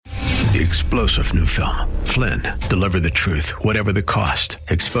The explosive new film, Flynn, deliver the truth, whatever the cost,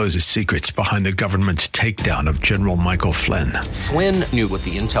 exposes secrets behind the government's takedown of General Michael Flynn. Flynn knew what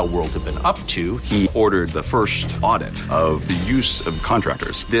the intel world had been up to. He ordered the first audit of the use of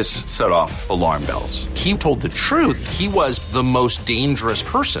contractors. This set off alarm bells. He told the truth. He was the most dangerous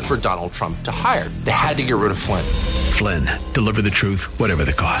person for Donald Trump to hire. They had to get rid of Flynn. Flynn, deliver the truth, whatever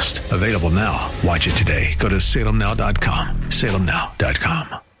the cost. Available now. Watch it today. Go to salemnow.com.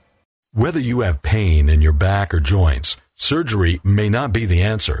 salemnow.com. Whether you have pain in your back or joints, surgery may not be the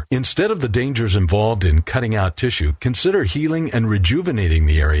answer. Instead of the dangers involved in cutting out tissue, consider healing and rejuvenating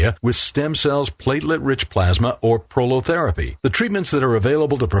the area with stem cells, platelet-rich plasma, or prolotherapy. The treatments that are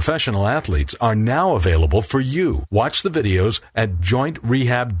available to professional athletes are now available for you. Watch the videos at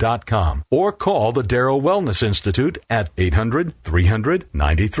jointrehab.com or call the Darrow Wellness Institute at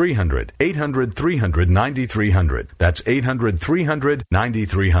 800-300-9300. 800-300-9300. That's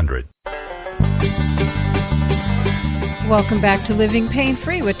 800-300-9300. Welcome back to Living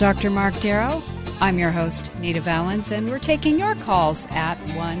Pain-Free with Dr. Mark Darrow. I'm your host, Nita Valens, and we're taking your calls at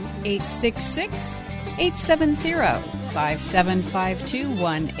 1-866-870-5752,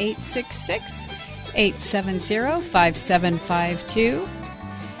 1-866-870-5752.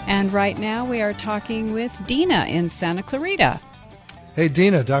 And right now we are talking with Dina in Santa Clarita. Hey,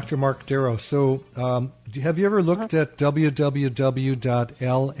 Dina, Dr. Mark Darrow. So have you ever looked at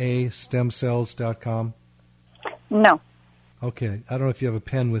www.lastemcells.com? No. Okay. I don't know if you have a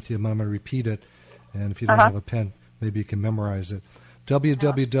pen with you, but I'm going to repeat it. And if you don't have a pen, maybe you can memorize it.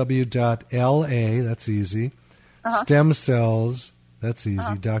 www.la, that's easy, stemcells, that's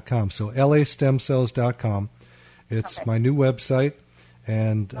easy, .com. So lastemcells.com. It's my new website,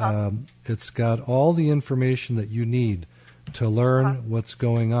 and it's got all the information that you need to learn what's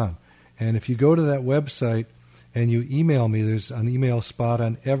going on. And if you go to that website and you email me, there's an email spot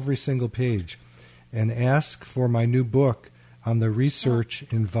on every single page, and ask for my new book on the research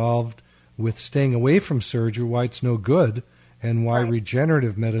involved with staying away from surgery, why it's no good, and why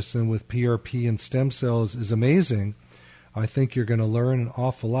regenerative medicine with PRP and stem cells is amazing. I think you're going to learn an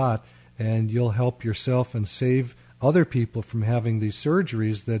awful lot, and you'll help yourself and save other people from having these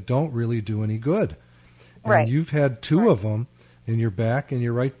surgeries that don't really do any good. And you've had two of them in your back, and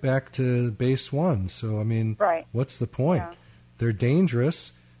you're right back to base one. So, I mean, what's the point? Yeah. They're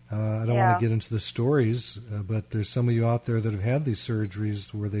dangerous. I don't want to get into the stories, but there's some of you out there that have had these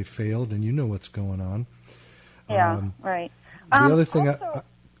surgeries where they failed, and you know what's going on. Yeah, right. The other thing, also,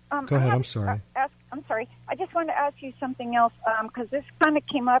 go ahead. I'm sorry. I'm sorry. I just wanted to ask you something else because this kind of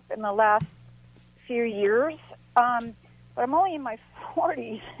came up in the last few years. But I'm only in my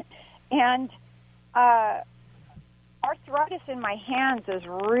 40s, and arthritis in my hands has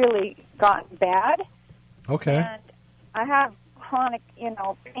really gotten bad. Okay. And I have chronic,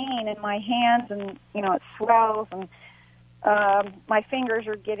 pain in my hands, and, it swells, and my fingers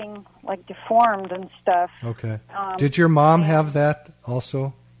are getting, deformed and stuff. Okay. Did your mom have that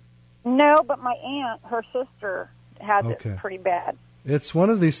also? No, but my aunt, her sister, has it pretty bad. It's one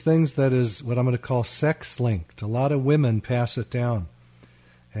of these things that is what I'm going to call sex-linked. A lot of women pass it down.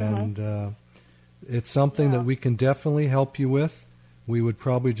 And it's something that we can definitely help you with. We would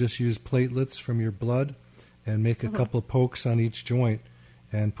probably just use platelets from your blood and make a couple of pokes on each joint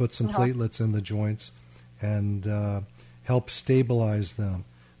and put some platelets in the joints and help stabilize them.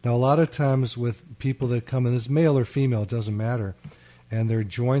 Now, a lot of times with people that come in, as male or female, it doesn't matter, and their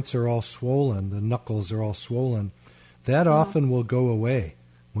joints are all swollen, the knuckles are all swollen, that often will go away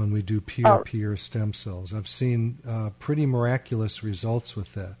when we do PRP or stem cells. I've seen pretty miraculous results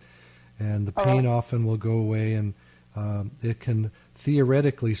with that. And the pain often will go away, and it can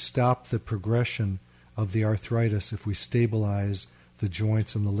theoretically stop the progression of the arthritis if we stabilize the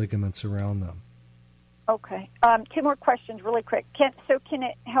joints and the ligaments around them. Okay. Two more questions really quick. Can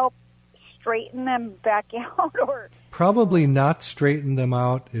it help straighten them back out? Or Probably not straighten them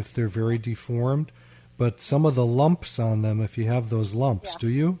out if they're very deformed, but some of the lumps on them, if you have those lumps, do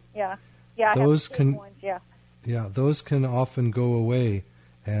you? Yeah, those I have can, ones, yeah, those can often go away,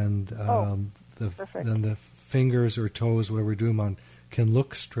 and then the fingers or toes, whatever we do them on, can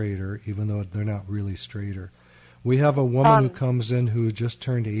look straighter, even though they're not really straighter. We have a woman who comes in who just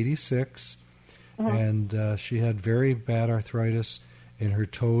turned 86, and she had very bad arthritis in her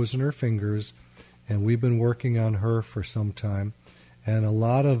toes and her fingers, and we've been working on her for some time. And a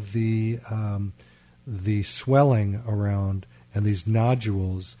lot of the swelling around and these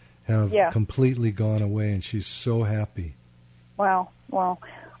nodules have completely gone away, and she's so happy. Wow.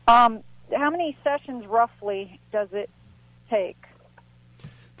 How many sessions roughly does it take?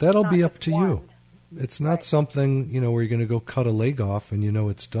 That'll be up to you. It's not something, where you're going to go cut a leg off and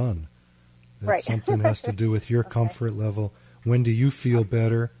it's done. Right. Something has to do with your comfort level. When do you feel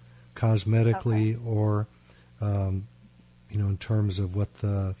better, cosmetically, or in terms of what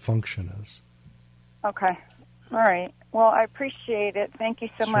the function is? Okay. All right. Well, I appreciate it. Thank you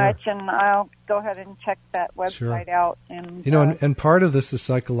so much, and I'll go ahead and check that website out. And and part of this is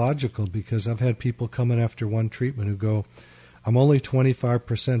psychological, because I've had people come in after one treatment who go, "I'm only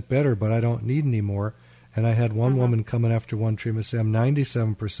 25% better, but I don't need any more." And I had one woman come in after one treatment say, "I'm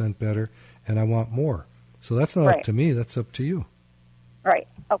 97% better, and I want more." So that's not up to me. That's up to you. Right.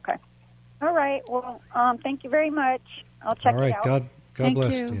 Okay. All right. Well, thank you very much. I'll check it out. God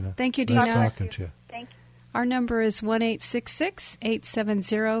bless, you. Dina. Thank you, Dina. Nice talking to you. Thank you. Our number is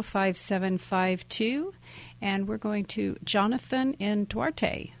 1-866-870-5752, and we're going to Jonathan in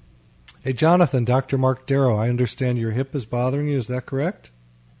Duarte. Hey, Jonathan, Dr. Mark Darrow, I understand your hip is bothering you. Is that correct?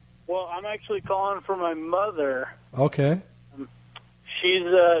 Well, I'm actually calling for my mother. Okay. She's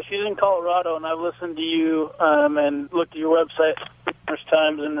in Colorado, and I've listened to you and looked at your website numerous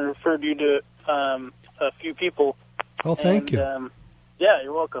times and referred you to a few people. Oh, thank you. Yeah,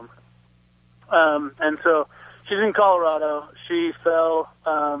 you're welcome. And so she's in Colorado. She fell,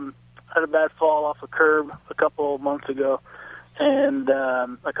 had a bad fall off a curb a couple of months ago, and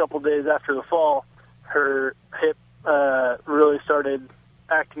a couple of days after the fall, her hip really started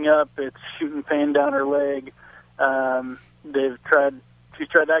acting up. It's shooting pain down her leg. She's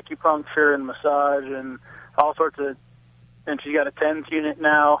tried acupuncture and massage and all sorts of, and she's got a TENS unit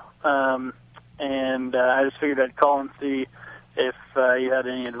now. And I just figured I'd call and see if you had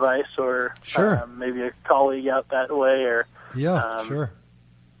any advice, or maybe a colleague out that way, or sure.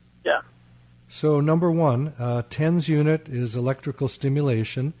 Yeah. So number one, TENS unit is electrical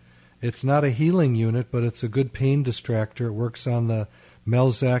stimulation. It's not a healing unit, but it's a good pain distractor. It works on the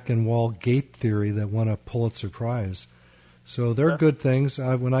Melzack and Wall gate theory that won a Pulitzer Prize. So they're good things.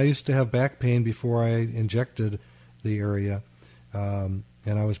 When I used to have back pain before I injected the area, and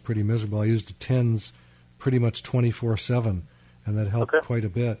I was pretty miserable, I used a TENS pretty much 24/7, and that helped quite a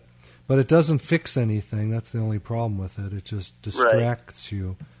bit. But it doesn't fix anything. That's the only problem with it. It just distracts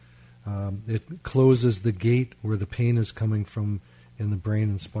you. It closes the gate where the pain is coming from in the brain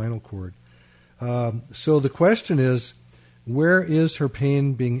and spinal cord. So the question is, where is her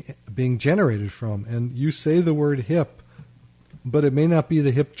pain being generated from? And you say the word hip, but it may not be the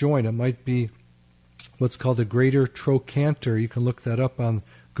hip joint. It might be what's called the greater trochanter. You can look that up on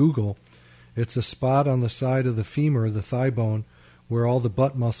Google. It's a spot on the side of the femur, the thigh bone, where all the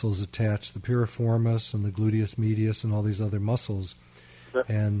butt muscles attach, the piriformis and the gluteus medius and all these other muscles.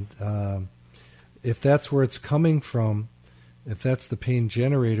 And if that's where it's coming from, if that's the pain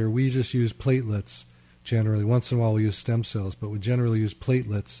generator, we just use platelets generally. Once in a while we use stem cells, but we generally use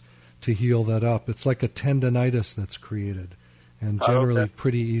platelets to heal that up. It's like a tendinitis that's created, and generally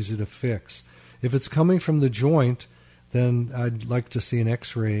pretty easy to fix. If it's coming from the joint, then I'd like to see an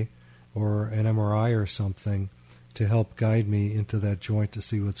X-ray or an MRI or something to help guide me into that joint to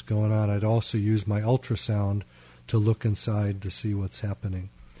see what's going on. I'd also use my ultrasound to look inside to see what's happening.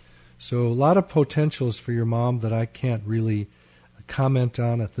 So a lot of potentials for your mom that I can't really comment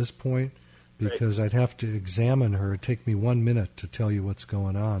on at this point, because I'd have to examine her. It'd take me 1 minute to tell you what's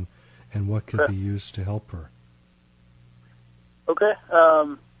going on and what could be used to help her. Okay.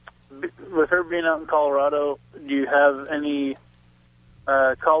 With her being out in Colorado, do you have any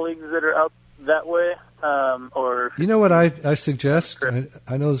colleagues that are out that way? Or you know what I suggest?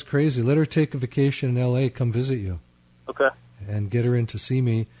 I know it's crazy. Let her take a vacation in L.A., come visit you. Okay. And get her in to see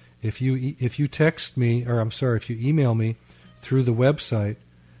me. If you text me, or I'm sorry, if you email me through the website,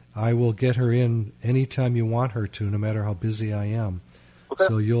 I will get her in anytime you want her to, no matter how busy I am. Okay.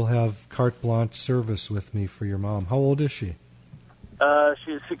 So you'll have carte blanche service with me for your mom. How old is she?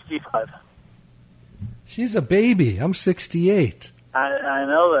 She's 65. She's a baby. I'm 68. I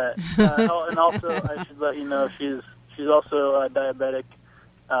know that. And also, I should let you know, she's also diabetic.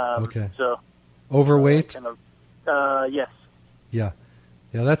 Okay. So overweight? Yes. Yeah.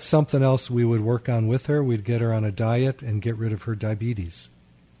 Yeah, that's something else we would work on with her. We'd get her on a diet and get rid of her diabetes.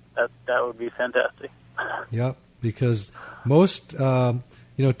 That would be fantastic. Yep, because most,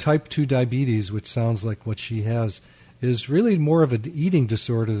 type 2 diabetes, which sounds like what she has, is really more of an eating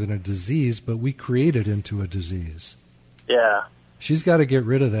disorder than a disease, but we create it into a disease. Yeah. She's got to get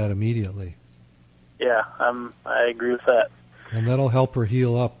rid of that immediately. Yeah, I agree with that. And that'll help her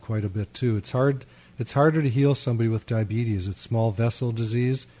heal up quite a bit, too. It's harder to heal somebody with diabetes. It's small vessel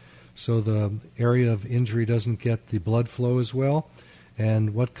disease, so the area of injury doesn't get the blood flow as well.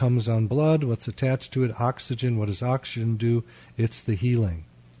 And what comes on blood, what's attached to it, oxygen, what does oxygen do? It's the healing.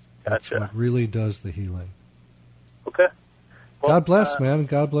 That's what really does the healing. Okay. Well, God bless, man.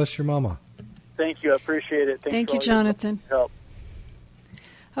 God bless your mama. Thank you. I appreciate it. Thank you, Jonathan. Help.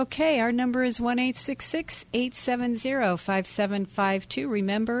 Okay, our number is 1-866-870-5752.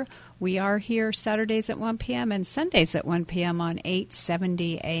 Remember, we are here Saturdays at 1 p.m. and Sundays at 1 p.m. on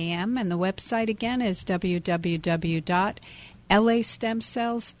 870 a.m. And the website again is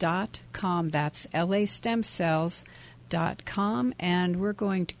www.lastemcells.com. That's lastemcells.com. And we're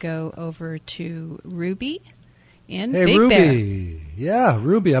going to go over to Ruby in Big Ruby. Bear. Yeah,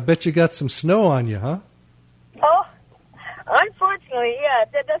 Ruby, I bet you got some snow on you, huh? Oh, unfortunately, yeah,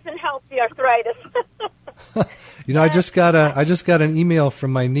 that doesn't help the arthritis. You know, I just got an email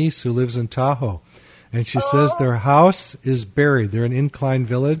from my niece who lives in Tahoe, and she says their house is buried. They're an incline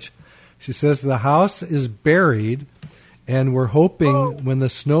village. She says the house is buried, and we're hoping when the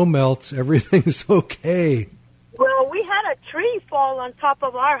snow melts, everything's okay. Well, we had a tree fall on top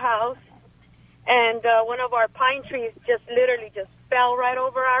of our house, and one of our pine trees just literally just fell right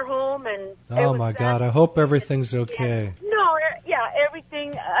over our home. And oh my God! I hope everything's okay. No,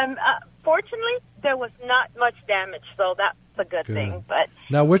 everything. Fortunately, there was not much damage, so that's a good thing. But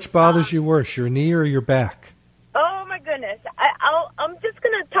now, which bothers you worse, your knee or your back? Oh my goodness! I'm just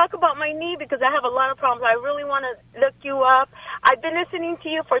going to talk about my knee because I have a lot of problems. I really want to look you up. I've been listening to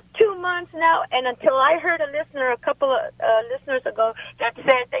you for 2 months now, and until I heard a couple of listeners ago that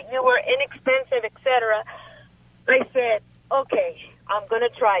said that you were inexpensive, etc., I said, okay, I'm going to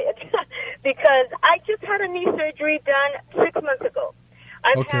try it because I just had a knee surgery done 6 months ago.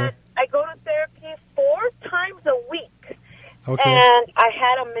 I go to therapy 4 times a week, and I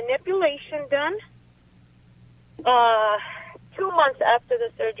had a manipulation done. 2 months after the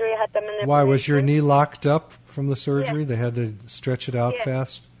surgery, I had the manipulation. Why, was your knee locked up from the surgery? Yes. They had to stretch it out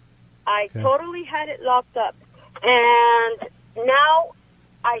fast? I totally had it locked up. And now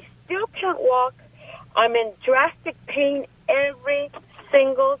I still can't walk. I'm in drastic pain every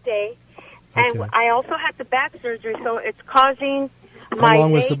single day. And I also had the back surgery, so it's causing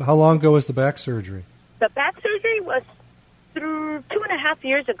How long ago was the back surgery? The back surgery was through 2.5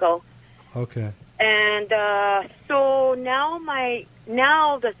 years ago. Okay. And so now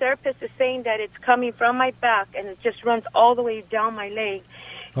the therapist is saying that it's coming from my back and it just runs all the way down my leg.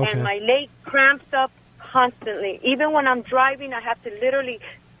 Okay. And my leg cramps up constantly. Even when I'm driving, I have to literally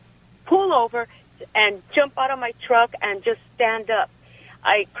pull over and jump out of my truck and just stand up.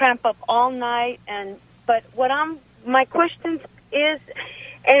 I cramp up all night. But my question is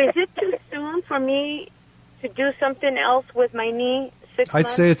it too soon for me to do something else with my knee? 6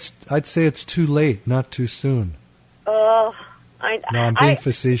 months? I'd say it's too late, not too soon. I'm being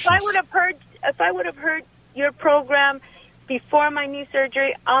facetious. If I would have heard your program before my knee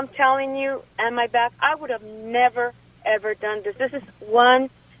surgery, I'm telling you, and my back, I would have never ever done this. This is one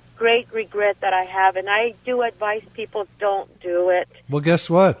great regret that I have, and I do advise people don't do it. Well, guess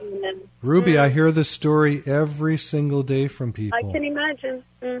what, Ruby? I hear this story every single day from people. I can imagine.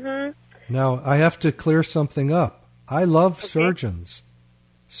 Mm-hmm. Now I have to clear something up. I love surgeons.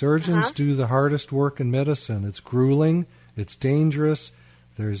 Surgeons do the hardest work in medicine. It's grueling. It's dangerous.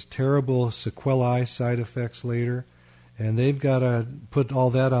 There's terrible sequelae, side effects later, and they've got to put all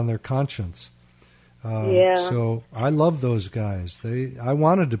that on their conscience. So I love those guys. I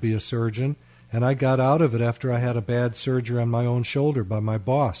wanted to be a surgeon, and I got out of it after I had a bad surgery on my own shoulder by my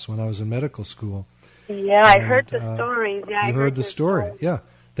boss when I was in medical school. Yeah, I heard the stories. Yeah, I heard the story. Yeah.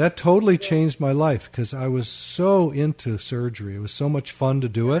 That totally changed my life because I was so into surgery. It was so much fun to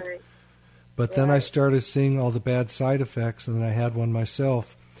do it. But then I started seeing all the bad side effects, and then I had one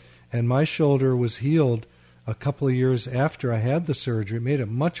myself. And my shoulder was healed a couple of years after I had the surgery. It made it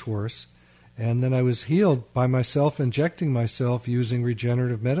much worse. And then I was healed by myself injecting myself using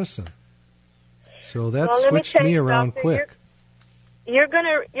regenerative medicine. So that switched me around quick. You're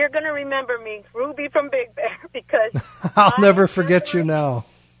gonna remember me, Ruby from Big Bear, because I'll never forget you now.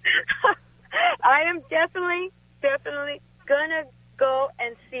 I am definitely gonna go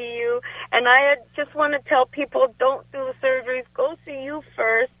and see you. And I just want to tell people, don't do the surgeries. Go see you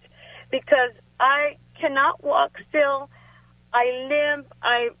first, because I cannot walk still. I limp.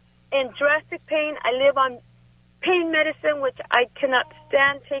 I'm in drastic pain. I live on pain medicine, which I cannot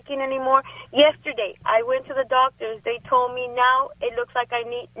stand taking anymore. Yesterday, I went to the doctors. They told me now it looks like I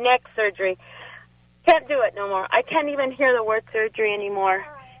need neck surgery. Can't do it no more. I can't even hear the word surgery anymore.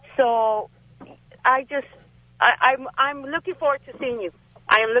 So I'm looking forward to seeing you.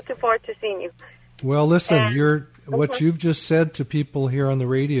 I am looking forward to seeing you. Well, listen, what you've just said to people here on the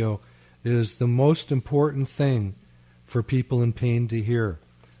radio is the most important thing for people in pain to hear,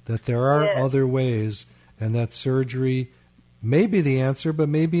 that there are other ways, and that surgery may be the answer, but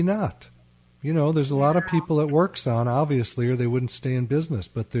maybe not. there's a lot of people it works on, obviously, or they wouldn't stay in business.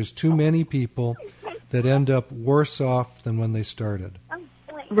 But there's too many people that end up worse off than when they started.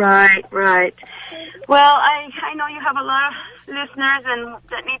 Right. Well, I know you have a lot of listeners and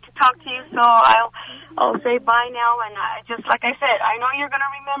that need to talk to you, so I'll say bye now. And just like I said, I know you're going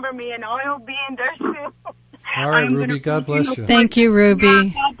to remember me, and I'll be in there soon. All right, Ruby, God bless you. Thank you, Ruby. Yeah,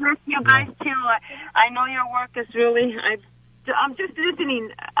 God bless you guys, too. I know your work is really... I'm just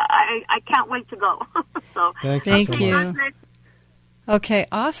listening. I can't wait to go. So Thank you. Okay,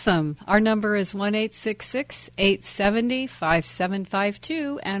 awesome. Our number is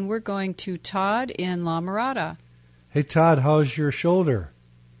 1-866-870-5752, and we're going to Todd in La Mirada. Hey, Todd, how's your shoulder?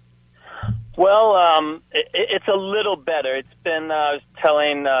 Well, it's a little better. It's been, I was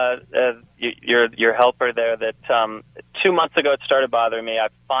telling your helper there that 2 months ago it started bothering me. I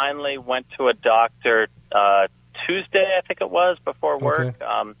finally went to a doctor Tuesday, I think it was, before work.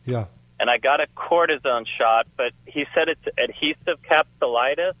 Okay. Yeah. And I got a cortisone shot, but he said it's adhesive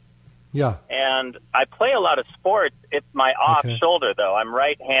capsulitis. Yeah. And I play a lot of sports. It's my off shoulder, though. I'm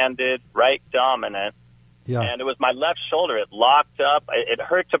right-handed, right dominant. Yeah. And it was my left shoulder. It locked up. It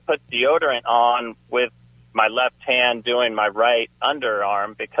hurt to put deodorant on with my left hand doing my right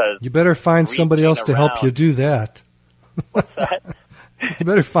underarm because... You better find somebody else to help you do that. What's that? You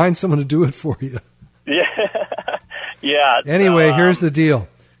better find someone to do it for you. Yeah. Yeah. Anyway, here's the deal.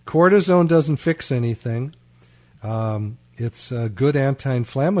 Cortisone doesn't fix anything. It's a good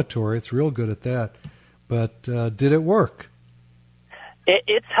anti-inflammatory. It's real good at that. But did it work?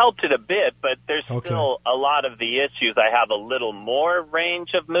 It's helped it a bit, but there's still a lot of the issues. I have a little more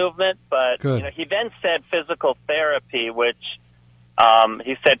range of movement, but he then said physical therapy, which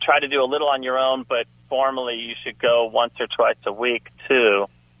he said try to do a little on your own, but formally you should go once or twice a week too.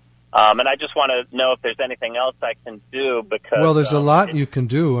 And I just want to know if there's anything else I can do because... Well, there's a lot you can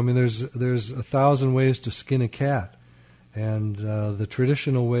do. I mean, there's 1,000 ways to skin a cat. And the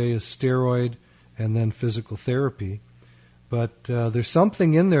traditional way is steroid and then physical therapy. But there's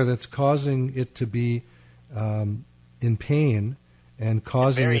something in there that's causing it to be in pain and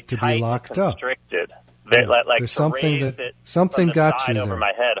causing it to be locked up. Constricted. Yeah. Like there's to something raise that it something from the got side you there. over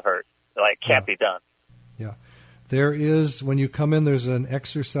my head hurt. Like can't be done. Yeah. There is, when you come in, there's an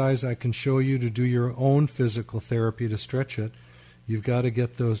exercise I can show you to do your own physical therapy to stretch it. You've got to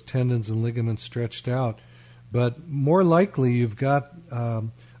get those tendons and ligaments stretched out. But more likely you've got a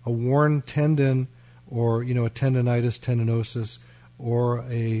worn tendon or, a tendonitis, tendinosis, or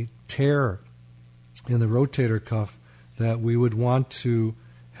a tear in the rotator cuff that we would want to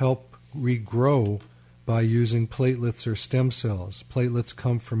help regrow by using platelets or stem cells. Platelets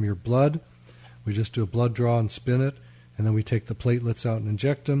come from your blood. We just do a blood draw and spin it, and then we take the platelets out and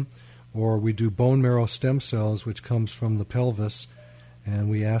inject them. Or we do bone marrow stem cells, which comes from the pelvis, and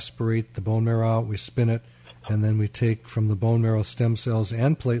we aspirate the bone marrow out, we spin it, and then we take from the bone marrow stem cells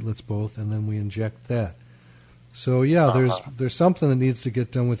and platelets both, and then we inject that. So, there's something that needs to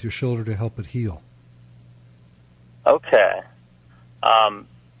get done with your shoulder to help it heal. Okay.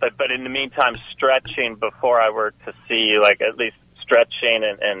 But in the meantime, stretching before I were to see you, like at least stretching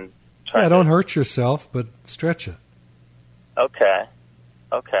and don't hurt yourself, but stretch it. Okay.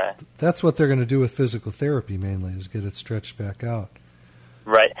 That's what they're going to do with physical therapy mainly, is get it stretched back out.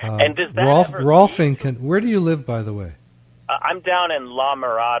 Right. And does that Rolfing where do you live, by the way? I'm down in La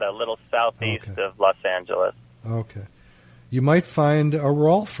Mirada, a little southeast of Los Angeles. Okay. You might find a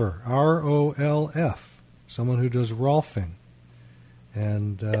Rolfer, R-O-L-F, someone who does Rolfing.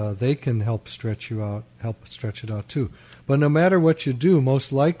 And they can help stretch it out too. But no matter what you do,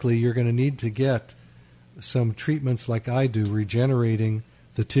 most likely you're going to need to get some treatments like I do, regenerating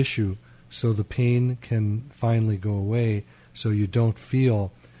the tissue so the pain can finally go away, so you don't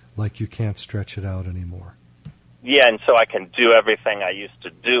feel like you can't stretch it out anymore. Yeah, and so I can do everything I used to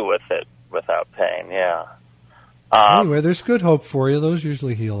do with it without pain, yeah. Anyway, there's good hope for you. Those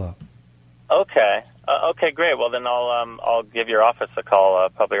usually heal up. Okay. Okay, great. Well, then I'll give your office a call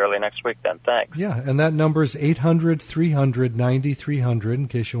probably early next week then. Thanks. Yeah, and that number is 800-300-9300 in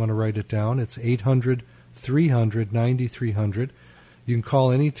case you want to write it down. It's 800-300-9300. You can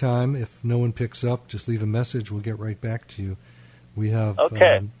call anytime. If no one picks up, just leave a message. We'll get right back to you. We have well,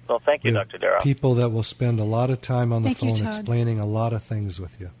 thank you, Dr. Darrow. People that will spend a lot of time on the phone Todd. explaining a lot of things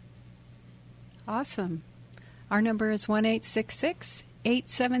with you. Awesome. Our number is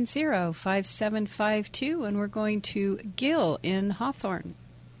 1-866-870-5752, and we're going to Gil in Hawthorne.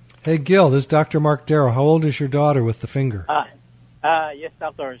 Hey, Gil, this is Dr. Mark Darrow. How old is your daughter with the finger? Yes,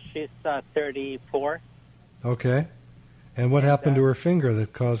 doctor. She's 34. Okay. And what happened to her finger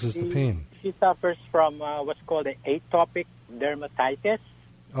that causes the pain? She suffers from what's called atopic dermatitis.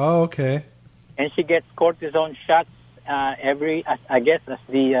 Oh, okay. and she gets cortisone shots every, I guess, as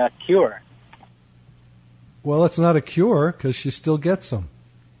the cure. Well, it's not a cure because she still gets them.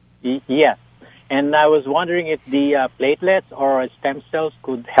 Yes. And I was wondering if the platelets or stem cells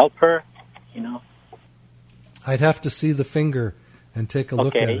could help her, I'd have to see the finger and take a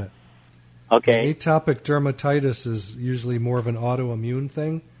look at it. Okay. Atopic dermatitis is usually more of an autoimmune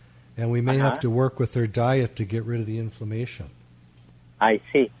thing, and we may have to work with her diet to get rid of the inflammation. I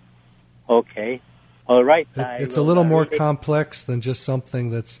see. Okay. All right. It's a little more complex than just something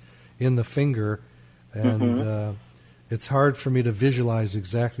that's in the finger, and it's hard for me to visualize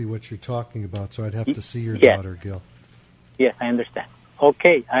exactly what you're talking about, so I'd have to see your daughter, Gil. Yes, I understand.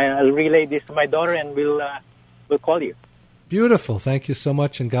 Okay, I'll relay this to my daughter, and we'll call you. Beautiful. Thank you so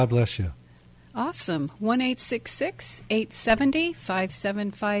much, and God bless you. Awesome.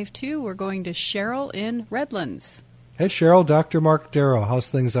 1-866-870-5752. We're going to Cheryl in Redlands. Hey, Cheryl, Dr. Mark Darrow. How's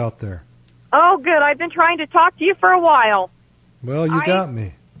things out there? Oh, good. I've been trying to talk to you for a while. Well, you got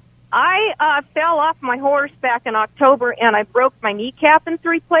me. I fell off my horse back in October, and I broke my kneecap in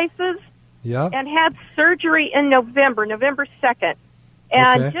 3 places. Yeah. And had surgery in November 2nd.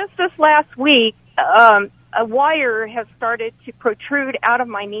 And just this last week, a wire has started to protrude out of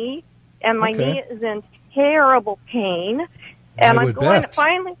my knee, and my knee is in terrible pain. And I'm going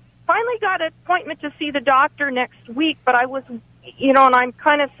finally got an appointment to see the doctor next week, but I was, and I'm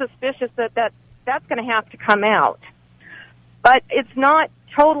kind of suspicious that's going to have to come out. But it's not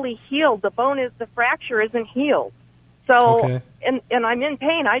totally healed. The fracture isn't healed. So, and I'm in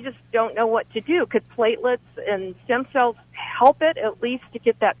pain. I just don't know what to do. Could platelets and stem cells help it at least to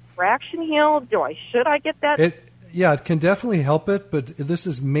get that fraction healed? Should I get that? It can definitely help it, but this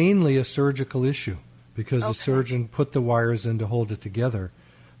is mainly a surgical issue because the surgeon put the wires in to hold it together.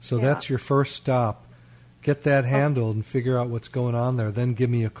 So that's your first stop. Get that handled and figure out what's going on there. Then give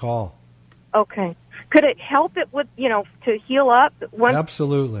me a call. Okay. Could it help it with, to heal up?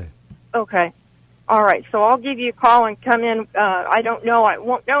 Absolutely. Okay. All right. So I'll give you a call and come in. I don't know. I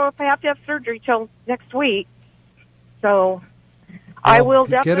won't know if I have to have surgery till next week. So I will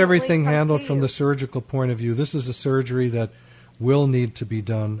definitely get everything handled from the surgical point of view. This is a surgery that will need to be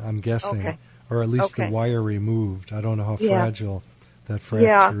done, I'm guessing, or at least the wire removed. I don't know how fragile that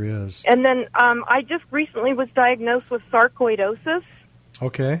fracture is. And then I just recently was diagnosed with sarcoidosis.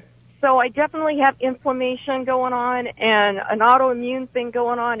 Okay. So I definitely have inflammation going on and an autoimmune thing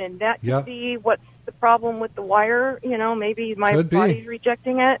going on, and that could be what's the problem with the wire. Maybe my body's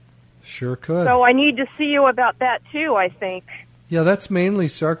rejecting it. Sure could. So I need to see you about that too, I think. Yeah, that's mainly,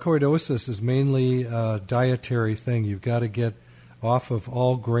 sarcoidosis is mainly a dietary thing. You've got to get off of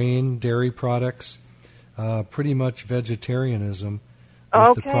all grain, dairy products, pretty much vegetarianism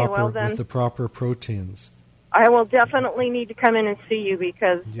with the proper proteins. I will definitely need to come in and see you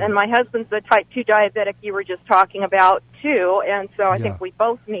because, and my husband's the type 2 diabetic you were just talking about too, and so I think we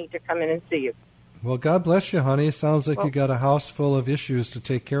both need to come in and see you. Well, God bless you, honey. It sounds like you got a house full of issues to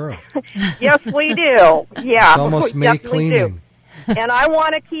take care of. Yes, we do. Yeah. It's almost May cleaning. And I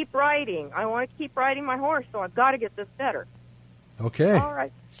want to keep riding. I want to keep riding my horse, so I've got to get this better. Okay. All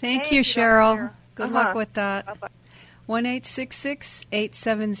right. Thank you, Cheryl. Good luck with that. Bye-bye.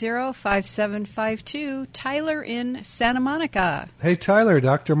 1-866-870-5752. Tyler in Santa Monica. Hey, Tyler,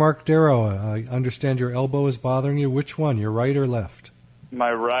 Dr. Mark Darrow. I understand your elbow is bothering you. Which one, your right or left?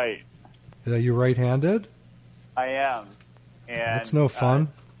 My right. You right-handed? I am. And that's no fun.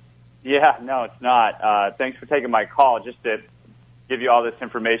 No, it's not. Thanks for taking my call. Just to give you all this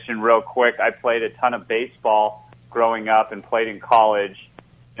information real quick, I played a ton of baseball growing up and played in college.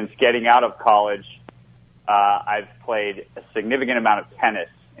 Since getting out of college, I've played a significant amount of tennis,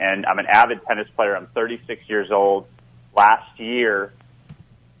 and I'm an avid tennis player. I'm 36 years old. Last year,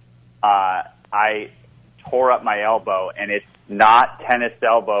 I tore up my elbow, and it's not tennis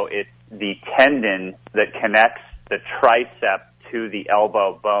elbow. It's the tendon that connects the tricep to the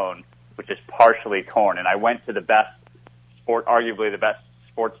elbow bone, which is partially torn. And I went to arguably the best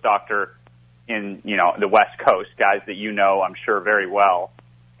sports doctor in, the West Coast, guys that I'm sure very well.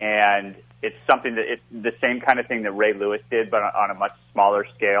 And it's something that it's the same kind of thing that Ray Lewis did, but on a much smaller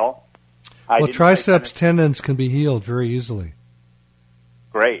scale. Well, triceps tendons can be healed very easily.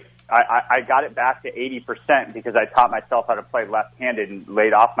 Great. I got it back to 80% because I taught myself how to play left-handed and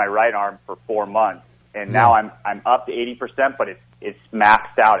laid off my right arm for 4 months. And now I'm up to 80%, but it's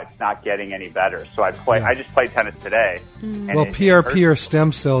maxed out. It's not getting any better. So I just played tennis today. Well, PRP or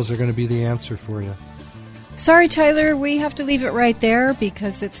stem cells are going to be the answer for you. Sorry, Tyler, we have to leave it right there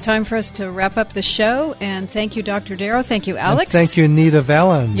because it's time for us to wrap up the show. And thank you, Dr. Darrow. Thank you, Alex. And thank you, Anita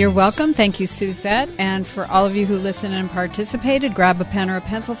Vallon. You're welcome. Thank you, Suzette. And for all of you who listened and participated, grab a pen or a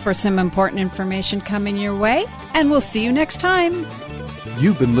pencil for some important information coming your way. And we'll see you next time.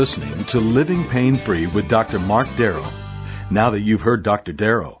 You've been listening to Living Pain-Free with Dr. Mark Darrow. Now that you've heard Dr.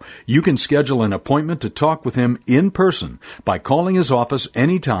 Darrow, you can schedule an appointment to talk with him in person by calling his office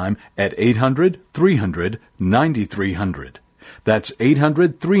anytime at 800-300-9300. That's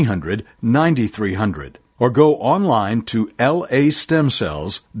 800-300-9300. Or go online to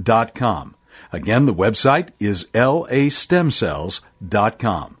lastemcells.com. Again, the website is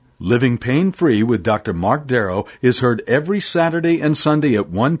lastemcells.com. Living Pain-Free with Dr. Mark Darrow is heard every Saturday and Sunday at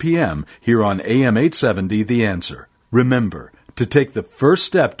 1 p.m. here on AM 870 The Answer. Remember, to take the first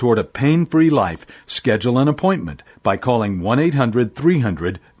step toward a pain-free life, schedule an appointment by calling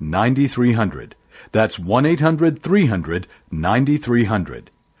 1-800-300-9300. That's 1-800-300-9300.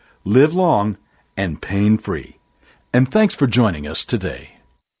 Live long and pain-free. And thanks for joining us today.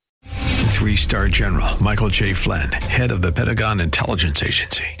 3-star General Michael J. Flynn, head of the Pentagon Intelligence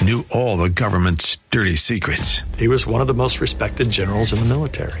Agency, knew all the government's dirty secrets. He was one of the most respected generals in the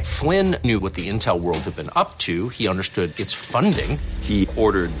military. Flynn knew what the intel world had been up to. He understood its funding. He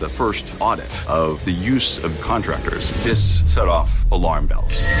ordered the first audit of the use of contractors. This set off alarm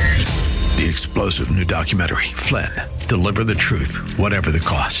bells. The explosive new documentary, Flynn, Deliver the Truth, Whatever the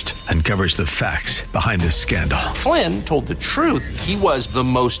Cost, uncovers the facts behind this scandal. Flynn told the truth. He was the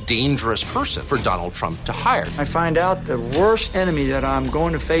most dangerous person for Donald Trump to hire. I find out the worst enemy that I'm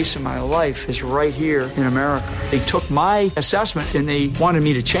going to face in my life is right here in America. They took my assessment and they wanted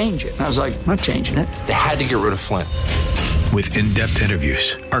me to change it. And I was like, I'm not changing it. They had to get rid of Flynn. With in-depth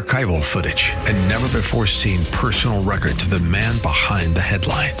interviews, archival footage, and never-before-seen personal records of the man behind the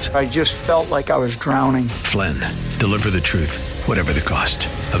headlines. I just felt like I was drowning. Flynn, Deliver the Truth, Whatever the Cost.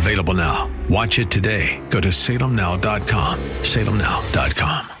 Available now. Watch it today. Go to salemnow.com.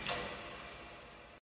 salemnow.com.